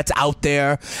stuff that's out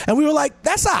there. And we were like,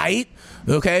 that's all right.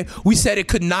 Okay, we said it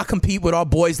could not compete with our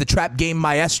boys, the Trap Game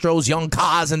Maestros, Young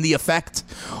Kaz and The Effect,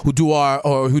 who do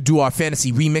our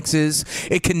fantasy remixes.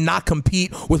 It cannot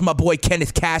compete with my boy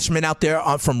Kenneth Cashman out there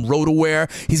from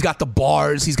RotoWare. He's got the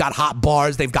bars. He's got hot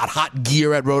bars. They've got hot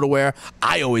gear at RotoWare.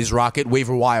 I always rock it.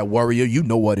 Waiver Wire Warrior. You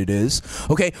know what it is.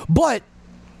 Okay, but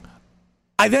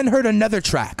I then heard another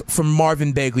track from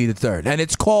Marvin Bagley III, and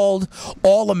it's called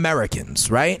All Americans,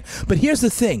 right? But here's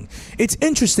the thing. It's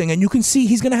interesting, and you can see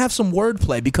he's going to have some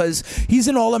wordplay because he's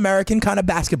an All-American kind of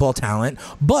basketball talent.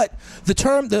 But the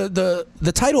term,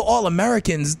 the title All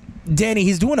Americans, Danny,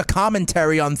 he's doing a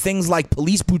commentary on things like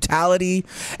police brutality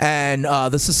and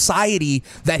the society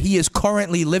that he is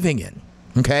currently living in.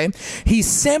 Okay? He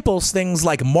samples things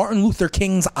like Martin Luther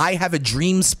King's I Have a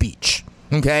Dream speech.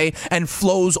 Okay, and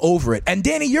flows over it. And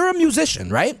Danny, you're a musician,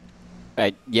 right?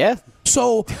 Yeah.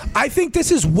 So I think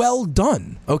this is well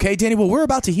done. Okay, Danny, what we're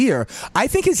about to hear, I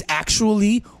think is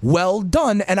actually well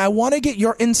done. And I want to get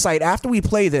your insight after we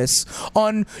play this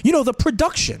on, the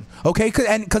production. Okay,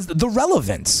 and because the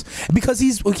relevance, because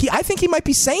I think he might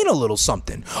be saying a little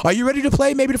something. Are you ready to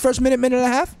play maybe the first minute and a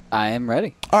half? I am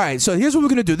ready. All right, so here's what we're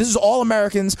going to do. This is All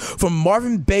Americans from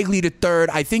Marvin Bagley III.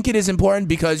 I think it is important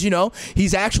because,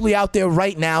 he's actually out there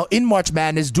right now in March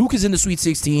Madness. Duke is in the Sweet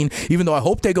 16, even though I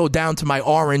hope they go down to my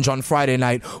Orange on Friday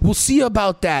night. We'll see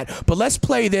about that. But let's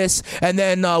play this, and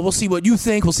then we'll see what you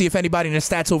think. We'll see if anybody in the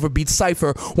Stats Over Beats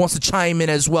Cypher wants to chime in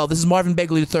as well. This is Marvin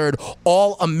Bagley III,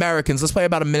 All Americans. Let's play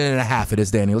about a minute and a half. It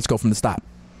is, Danny. Let's go from the stop.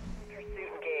 Pursuit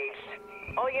engaged.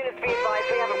 All units be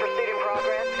advised, we have a pursuit in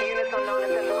progress. Units unknown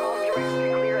and central calls directed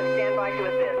to clear and stand by to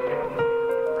assist.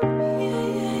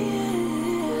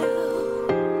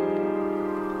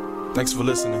 Thanks for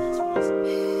listening.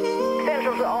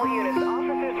 Central to all units.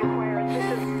 Officers require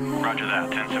assistance. Roger that.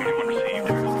 1071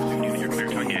 received. You're clear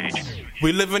to engage.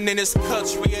 We living in this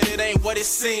country and it ain't what it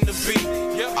seemed to be.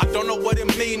 I don't know what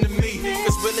it mean to me,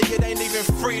 cause really it ain't even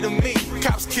free to me.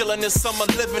 Cops killing this summer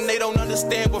living, they don't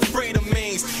understand what freedom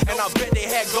means. And I bet they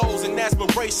had goals and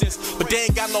aspirations, but they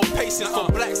ain't got no patience for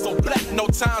blacks. So black, no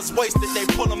time's wasted, they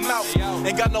pull them out.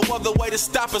 Ain't got no other way to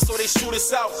stop us, so they shoot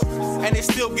us out. And they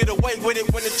still get away with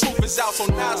it when the truth is out. So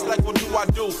now it's like, what do I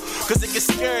do? Cause it gets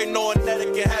scary knowing that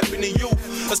it can happen to you.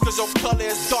 That's cause your color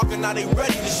is dark and now they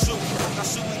ready to shoot. Now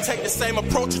should we take the same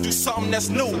approach and do something that's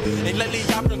new? And lately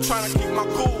I've been trying to keep my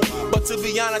cool, but to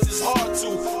be honest it's hard to,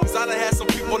 cause I done had some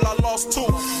people I lost too,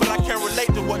 but I can't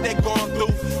relate to what they going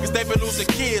through, cause they been losing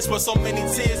kids, but so many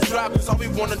tears drop, cause all we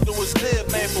wanna do is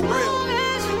live, man, for real.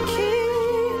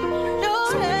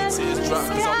 So many tears drop,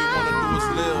 cause all we wanna do is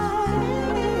live.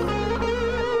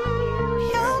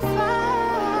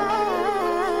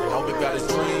 And all we got is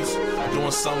dreams,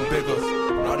 doing something bigger,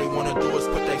 and all they wanna do is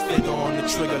put their finger on the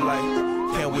trigger like,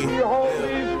 can we hold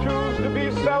these truths to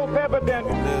be self-evident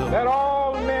that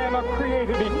all men are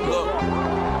created equal. Look,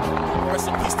 rest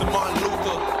in peace to Martin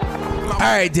Luther. All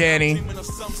right, Danny.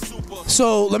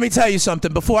 So let me tell you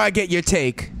something before I get your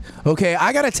take. Okay,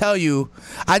 I gotta tell you,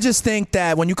 I just think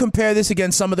that when you compare this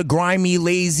against some of the grimy,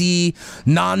 lazy,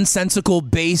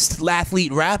 nonsensical-based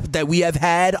athlete rap that we have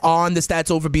had on the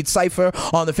Stats Over Beats Cypher,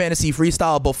 on the Fantasy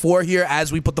Freestyle before here,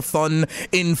 as we put the fun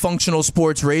in functional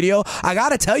sports radio, I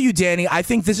gotta tell you, Danny, I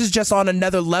think this is just on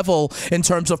another level in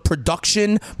terms of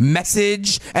production,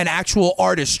 message, and actual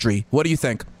artistry. What do you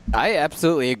think? I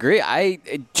absolutely agree. I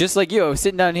just like you, I was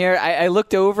sitting down here. I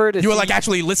looked over to. You were like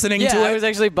actually listening to it? Yeah, I was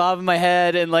actually bobbing my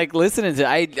head and like listening to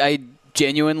it. I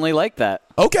genuinely like that.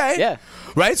 Okay. Yeah.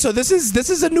 Right? So this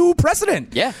is a new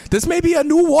precedent. Yeah. This may be a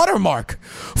new watermark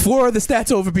for the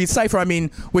Stats Over Beats Cypher. I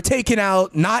mean, we're taking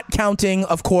out, not counting,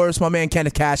 of course, my man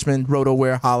Kenneth Cashman,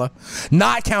 RotoWare, holla.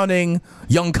 Not counting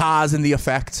Young Kaz and The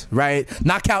Effect, right?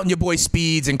 Not counting your boy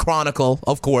Speeds and Chronicle,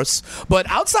 of course. But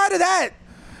outside of that,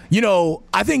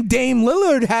 I think Dame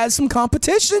Lillard has some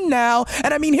competition now.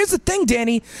 And I mean, here's the thing,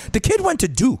 Danny. The kid went to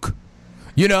Duke.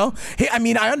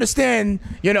 I understand,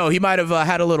 he might have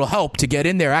had a little help to get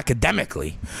in there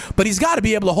academically. But he's got to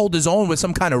be able to hold his own with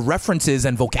some kind of references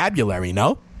and vocabulary,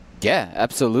 no? Yeah,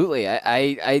 absolutely.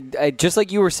 I just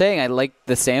like you were saying, I like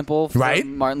the sample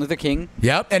from Martin Luther King.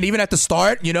 Yep, and even at the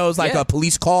start, it was like a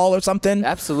police call or something.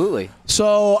 Absolutely.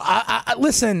 So,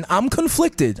 listen, I'm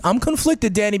conflicted. I'm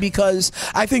conflicted, Danny, because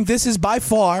I think this is by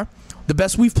far the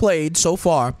best we've played so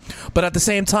far. But at the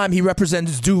same time, he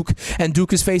represents Duke, and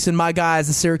Duke is facing my guys,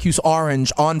 the Syracuse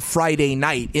Orange, on Friday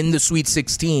night in the Sweet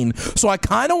 16. So I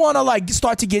kind of want to like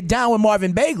start to get down with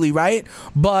Marvin Bagley, right?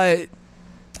 But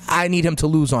I need him to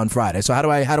lose on Friday. So how do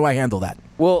I handle that?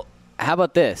 Well, how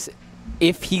about this?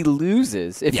 If he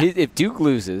loses, if Duke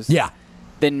loses,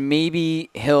 then maybe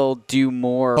he'll do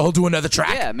more. Oh, he'll do another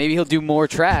track? Yeah, maybe he'll do more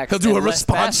tracks. He'll do a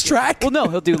response track? Well, no,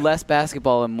 he'll do less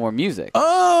basketball and more music.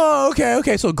 Oh,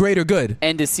 okay. So greater good.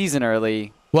 End his season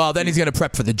early. Well, then he's going to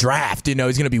prep for the draft. You know,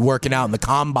 he's going to be working out in the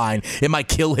combine. It might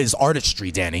kill his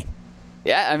artistry, Danny.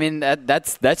 Yeah, I mean,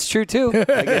 that's true, too,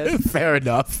 I guess. Fair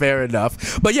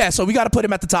enough. But, yeah, so we got to put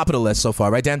him at the top of the list so far,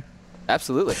 right, Dan?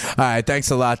 Absolutely. All right, thanks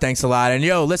a lot. And,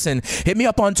 yo, listen, hit me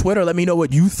up on Twitter. Let me know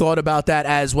what you thought about that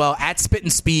as well. At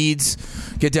Spittin' Speeds.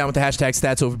 Get down with the hashtag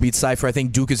StatsOverBeatCypher. I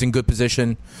think Duke is in good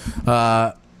position.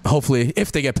 Hopefully,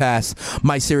 if they get past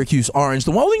my Syracuse Orange.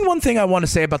 The only one thing I want to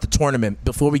say about the tournament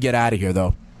before we get out of here,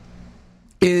 though,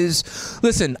 is,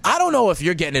 listen, I don't know if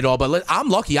you're getting it all, but I'm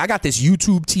lucky. I got this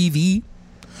YouTube TV.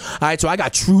 All right, so I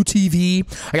got True TV,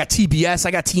 I got TBS,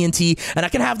 I got TNT, and I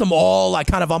can have them all like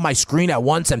kind of on my screen at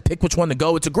once and pick which one to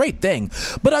go. It's a great thing.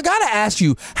 But I got to ask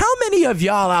you, how many of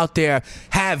y'all out there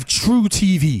have True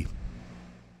TV?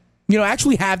 You know,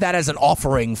 actually have that as an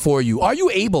offering for you. Are you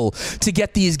able to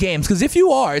get these games? Because if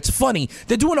you are, it's funny.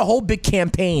 They're doing a whole big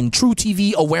campaign, True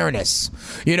TV awareness.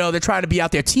 You know, they're trying to be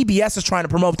out there. TBS is trying to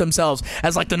promote themselves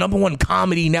as like the #1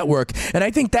 comedy network. And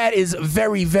I think that is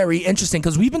very, very interesting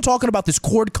because we've been talking about this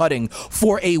cord cutting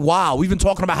for a while. We've been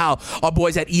talking about how our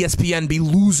boys at ESPN be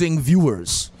losing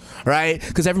viewers. Right?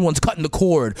 Because everyone's cutting the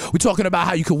cord. We're talking about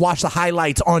how you can watch the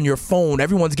highlights on your phone.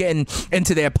 Everyone's getting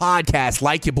into their podcast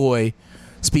like your boy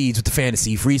Speeds with the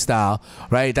fantasy freestyle,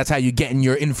 right? That's how you're getting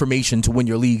your information to win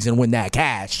your leagues and win that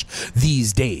cash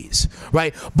these days,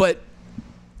 right? But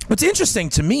what's interesting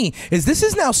to me is this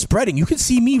is now spreading. You can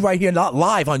see me right here, not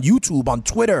live on YouTube, on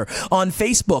Twitter, on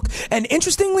Facebook. And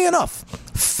interestingly enough,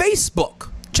 Facebook,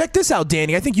 check this out,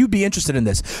 Danny. I think you'd be interested in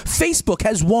this. Facebook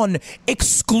has won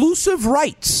exclusive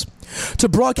rights to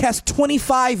broadcast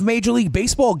 25 Major League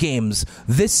Baseball games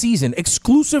this season.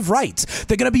 Exclusive rights.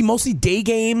 They're going to be mostly day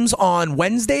games on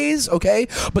Wednesdays, okay?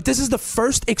 But this is the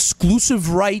first exclusive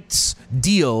rights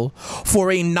deal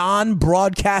for a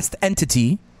non-broadcast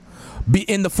entity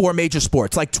in the 4 major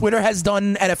sports. Like Twitter has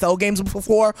done NFL games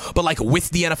before, but like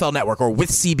with the NFL Network or with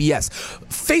CBS.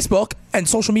 Facebook and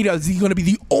social media is going to be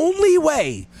the only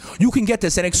way you can get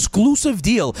this, an exclusive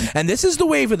deal. And this is the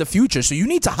wave of the future. So you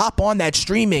need to hop on that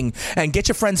streaming and get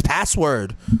your friend's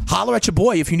password. Holler at your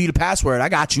boy if you need a password. I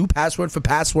got you. Password for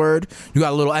password. You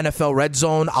got a little NFL Red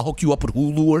Zone. I'll hook you up with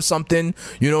Hulu or something.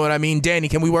 You know what I mean? Danny,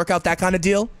 can we work out that kind of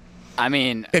deal? I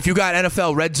mean, if you got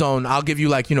NFL Red Zone, I'll give you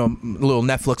like, you know, a little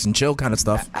Netflix and chill kind of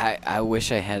stuff. I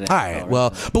wish I had it. All right, well,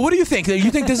 but what do you think? You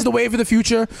think this is the wave of the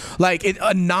future? Like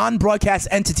a non-broadcast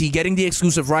entity getting the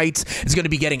exclusive rights is going to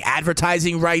be getting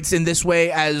advertising rights in this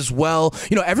way as well.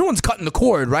 You know, everyone's cutting the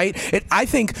cord, right? I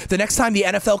think the next time the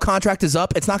NFL contract is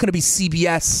up, it's not going to be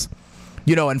CBS,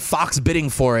 you know, and Fox bidding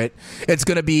for it. It's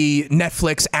going to be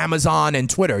Netflix, Amazon, and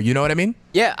Twitter. You know what I mean?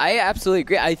 Yeah, I absolutely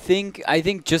agree. I think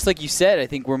just like you said, I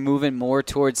think we're moving more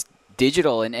towards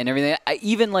digital and everything.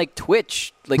 Even like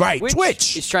Twitch. Like right,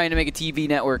 Twitch is trying to make a TV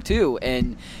network too.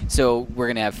 And so we're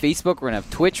going to have Facebook, we're going to have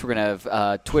Twitch, we're going to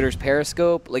have Twitter's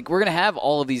Periscope. Like we're going to have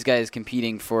all of these guys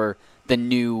competing for the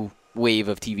new wave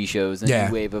of TV shows and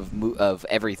new wave of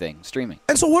everything streaming.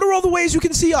 And so what are all the ways you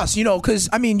can see us? You know, because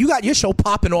I mean, you got your show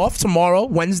popping off tomorrow,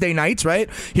 Wednesday nights, right?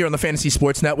 Here on the Fantasy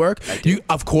Sports Network. You,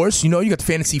 of course, you know, you got the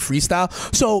Fantasy Freestyle.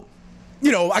 So,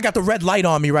 you know, I got the red light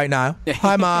on me right now.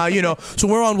 I'm, you know, so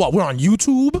we're on what? We're on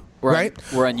YouTube, right?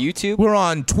 We're on YouTube. We're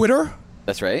on Twitter.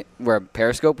 That's right. We're on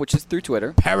Periscope, which is through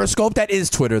Twitter. Periscope, that is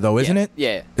Twitter, though, isn't it?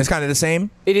 Yeah. It's kind of the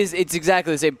same? It is. It's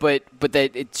exactly the same, but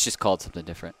that it's just called something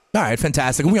different. All right,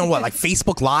 fantastic. Are we on what, like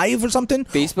Facebook Live or something?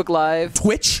 Facebook Live.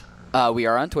 Twitch? We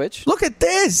are on Twitch. Look at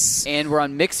this. And we're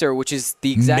on Mixer, which is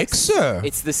the exact... Mixer?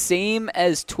 It's the same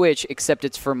as Twitch, except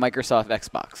it's for Microsoft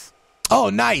Xbox. Oh,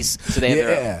 nice. So they have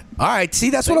their own. All right.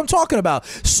 See, that's what I'm talking about.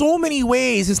 So many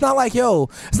ways. It's not like,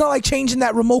 it's not like changing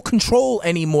that remote control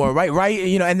anymore, right? Right?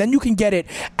 You know, and then you can get it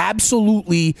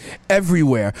absolutely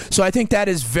everywhere. So I think that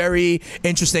is very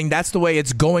interesting. That's the way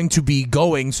it's going to be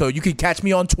going. So you can catch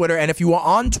me on Twitter. And if you are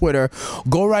on Twitter,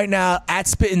 go right now at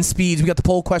Spittin' Speeds. We got the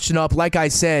poll question up. Like I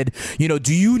said, you know,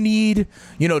 do you need,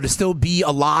 you know, to still be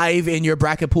alive in your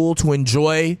bracket pool to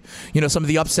enjoy, you know, some of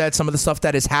the upsets, some of the stuff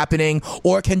that is happening?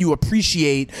 Or can you appreciate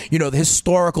appreciate, the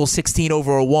historical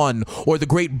 16/1 or the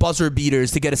great buzzer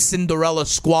beaters to get a Cinderella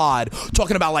squad,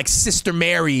 talking about like Sister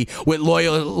Mary with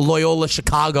Loyola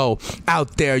Chicago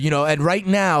out there, and right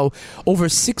now over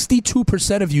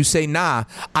 62% of you say, nah,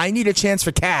 I need a chance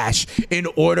for cash in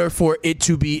order for it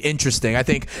to be interesting. I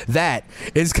think that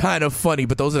is kind of funny,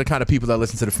 but those are the kind of people that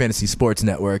listen to the Fantasy Sports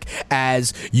Network,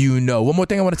 as you know. One more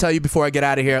thing I want to tell you before I get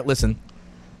out of here. Listen,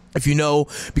 if you know,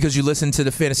 because you listen to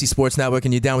the Fantasy Sports Network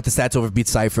and you're down with the Stats Over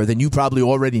Beats Cypher, then you probably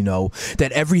already know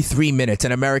that every 3 minutes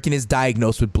an American is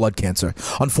diagnosed with blood cancer.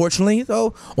 Unfortunately,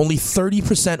 though, only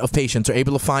 30% of patients are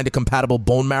able to find a compatible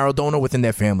bone marrow donor within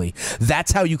their family.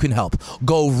 That's how you can help.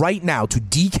 Go right now to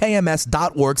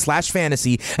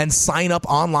dkms.org/fantasy and sign up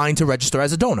online to register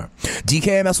as a donor.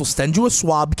 DKMS will send you a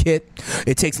swab kit.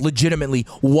 It takes legitimately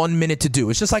 1 minute to do.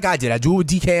 It's just like I did. I do it with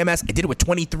DKMS. I did it with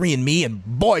 23andMe, and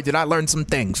boy, did I learn some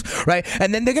things. Right?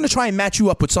 And then they're going to try and match you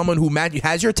up with someone who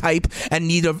has your type and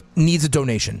needs a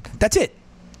donation. That's it.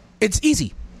 It's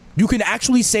easy. You can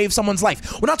actually save someone's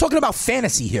life. We're not talking about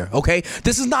fantasy here, okay?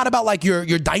 This is not about like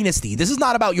your dynasty. This is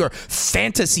not about your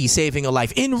fantasy saving a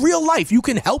life. In real life, you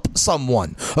can help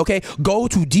someone, okay? Go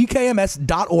to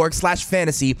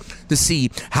dkms.org/fantasy to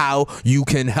see how you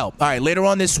can help. All right, later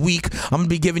on this week, I'm going to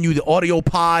be giving you the audio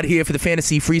pod here for the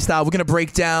Fantasy Freestyle. We're going to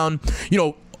break down,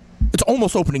 it's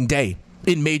almost opening day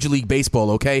in Major League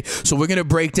Baseball, okay? So we're going to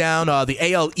break down the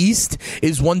AL East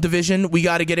is one division we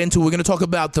got to get into. We're going to talk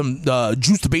about the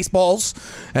juiced baseballs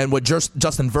and what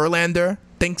Justin Verlander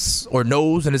thinks or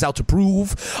knows and is out to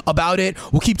prove about it.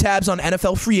 We'll keep tabs on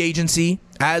NFL free agency.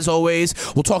 As always,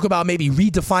 we'll talk about maybe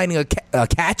redefining a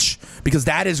catch, because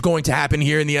that is going to happen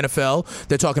here in the NFL.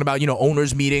 They're talking about,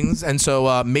 owners' meetings. And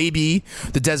so maybe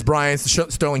the Des Bryants, the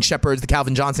Sterling Shepards, the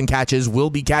Calvin Johnson catches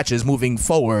will be catches moving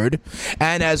forward.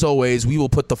 And as always, we will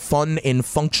put the fun in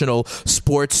functional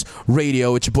sports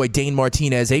radio. It's your boy Dane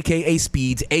Martinez, a.k.a.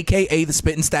 Speeds, a.k.a. the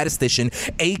Spittin' Statistician,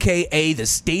 a.k.a. the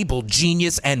stable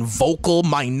genius and vocal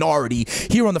minority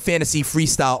here on the Fantasy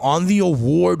Freestyle on the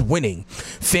award-winning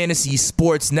Fantasy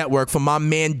Sports Network. From my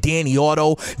man Danny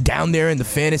Otto down there in the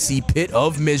fantasy pit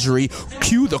of misery.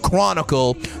 Cue the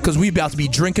Chronicle, because we about to be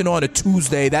drinking on a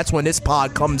Tuesday. That's when this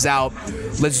pod comes out.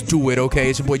 Let's do it, okay?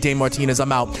 It's your boy Dane Martinez.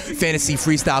 I'm out. Fantasy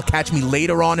Freestyle. Catch me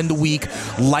later on in the week.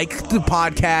 Like the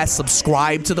podcast,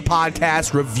 subscribe to the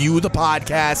podcast, review the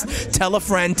podcast, tell a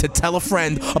friend to tell a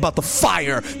friend about the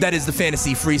fire that is the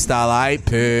Fantasy Freestyle. All right?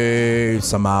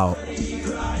 Peace. I'm out.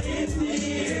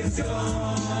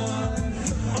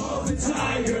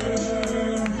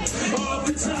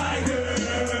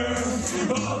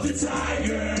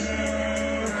 Tiger.